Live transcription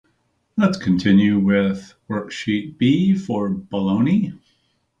Let's continue with worksheet B for Bologna.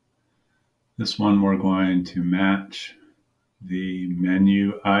 This one we're going to match the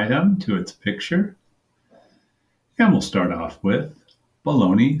menu item to its picture. And we'll start off with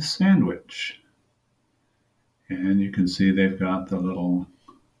bologna sandwich. And you can see they've got the little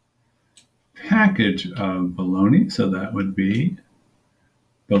package of bologna, so that would be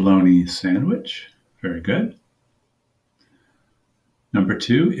bologna sandwich. Very good. Number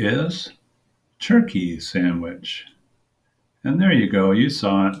 2 is turkey sandwich. And there you go, you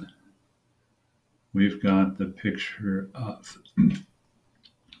saw it. We've got the picture of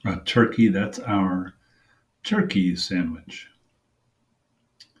a turkey. That's our turkey sandwich.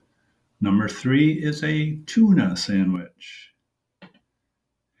 Number 3 is a tuna sandwich.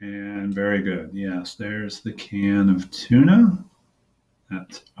 And very good. Yes, there's the can of tuna.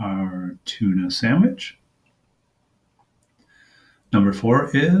 That's our tuna sandwich. Number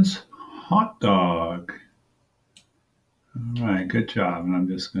 4 is hot dog. All right, good job. And I'm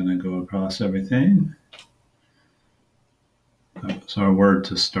just going to go across everything. That was our word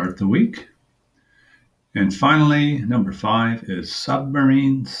to start the week. And finally, number 5 is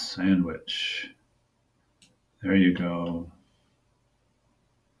submarine sandwich. There you go.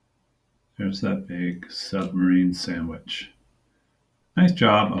 There's that big submarine sandwich. Nice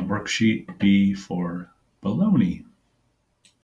job on worksheet B for bologna.